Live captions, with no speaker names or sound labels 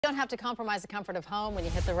You don't have to compromise the comfort of home when you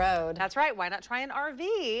hit the road. That's right. Why not try an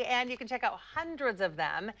RV? And you can check out hundreds of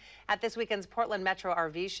them at this weekend's Portland Metro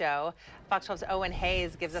RV show. Fox 12's Owin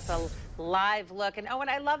Hays gives us a live look. And Owen,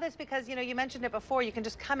 I love this because, you mentioned it before. You can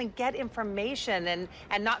just come and get information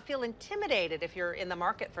and not feel intimidated if you're in the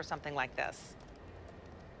market for something like this.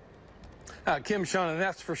 Kim, Sean, and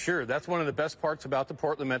that's for sure. That's one of the best parts about the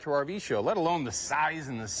Portland Metro RV show, let alone the size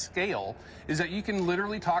and the scale, is that you can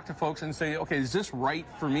literally talk to folks and say, okay, is this right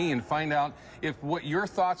for me? And find out if what your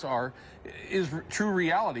thoughts are is true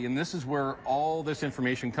reality. And this is where all this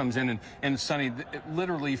information comes in. And Sunny,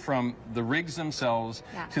 literally from the rigs themselves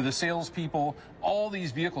to the salespeople, all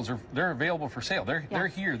these vehicles they're available for sale. They're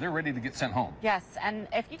here. They're ready to get sent home. Yes, and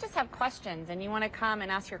if you just have questions and you want to come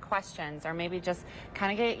and ask your questions, or maybe just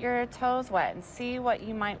kind of get your toes wet and see what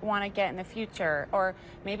you might want to get in the future, or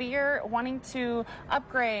maybe you're wanting to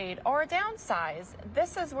upgrade or downsize,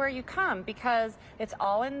 this is where you come, because it's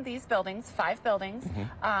all in these buildings, 5 buildings.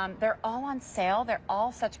 They're all on sale. They're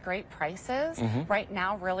all such great prices. Right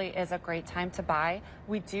now really is a great time to buy.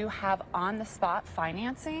 We do have on-the-spot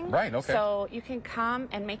financing. Right, okay. So you can come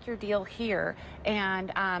and make your deal here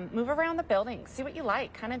and move around the building, see what you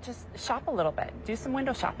like, kind of just shop a little bit, do some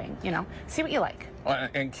window shopping, see what you like.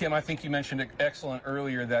 And Kim, I think you mentioned it excellent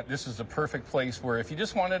earlier that this is a perfect place where if you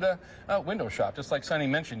just wanted a window shop, just like Sunny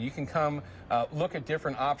mentioned, you can come look at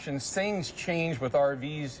different options. Things change with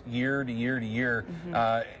RVs year to year to year.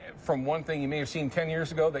 From one thing you may have seen 10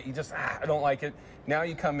 years ago that you just, I don't like it. Now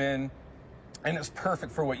you come in, and it's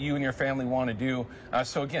perfect for what you and your family want to do.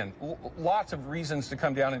 So again, lots of reasons to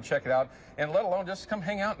come down and check it out, and let alone just come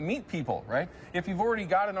hang out and meet people, right? If you've already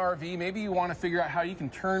got an RV, maybe you want to figure out how you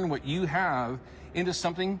can turn what you have into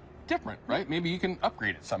something different, right? Maybe you can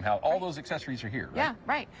upgrade it somehow. All those accessories are here, right? Yeah,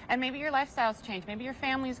 right. And maybe your lifestyle's changed. Maybe your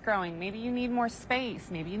family's growing. Maybe you need more space.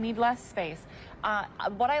 Maybe you need less space.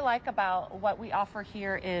 What I like about what we offer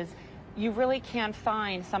here is you really can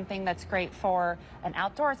find something that's great for an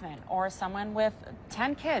outdoorsman or someone with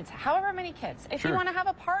 10 kids, however many kids. If you want to have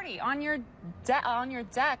a party on your deck,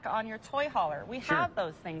 on your toy hauler, we have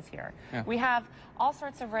those things here. We have all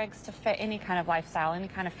sorts of rigs to fit any kind of lifestyle, any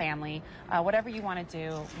kind of family, whatever you want to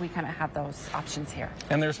do, we kind of have those options here.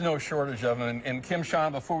 And there's no shortage of them. And Kim,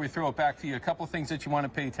 Sean, before we throw it back to you, a couple of things that you want to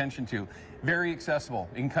pay attention to. Very accessible.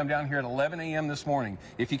 You can come down here at 11 a.m. this morning.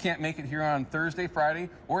 If you can't make it here on Thursday, Friday,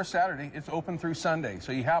 or Saturday, it's open through Sunday.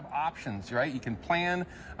 So you have options, right? You can plan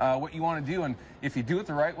what you want to do. And if you do it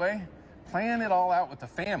the right way, plan it all out with the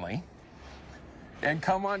family. And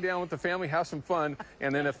come on down with the family, have some fun,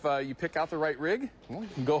 and then if you pick out the right rig, well, you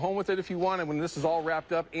can go home with it if you want, and when this is all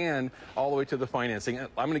wrapped up and all the way to the financing. I'm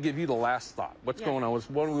going to give you the last thought. What's going on? What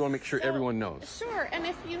do we want to make sure everyone knows? Sure, and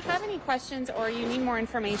if you have any questions or you need more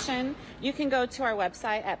information, you can go to our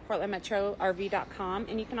website at portlandmetrorv.com,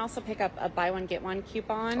 and you can also pick up a buy one, get one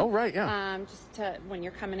coupon. Oh, right, yeah. Just when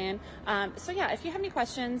you're coming in. So yeah, if you have any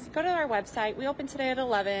questions, go to our website. We open today at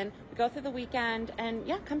 11. We go through the weekend, and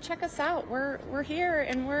yeah, come check us out. We're here,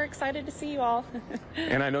 and we're excited to see you all.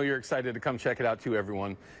 And I know you're excited to come check it out too,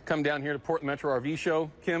 everyone. Come down here to Portland Metro RV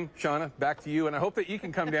Show. Kim, Shauna, back to you, and I hope that you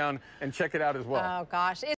can come down and check it out as well. Oh gosh.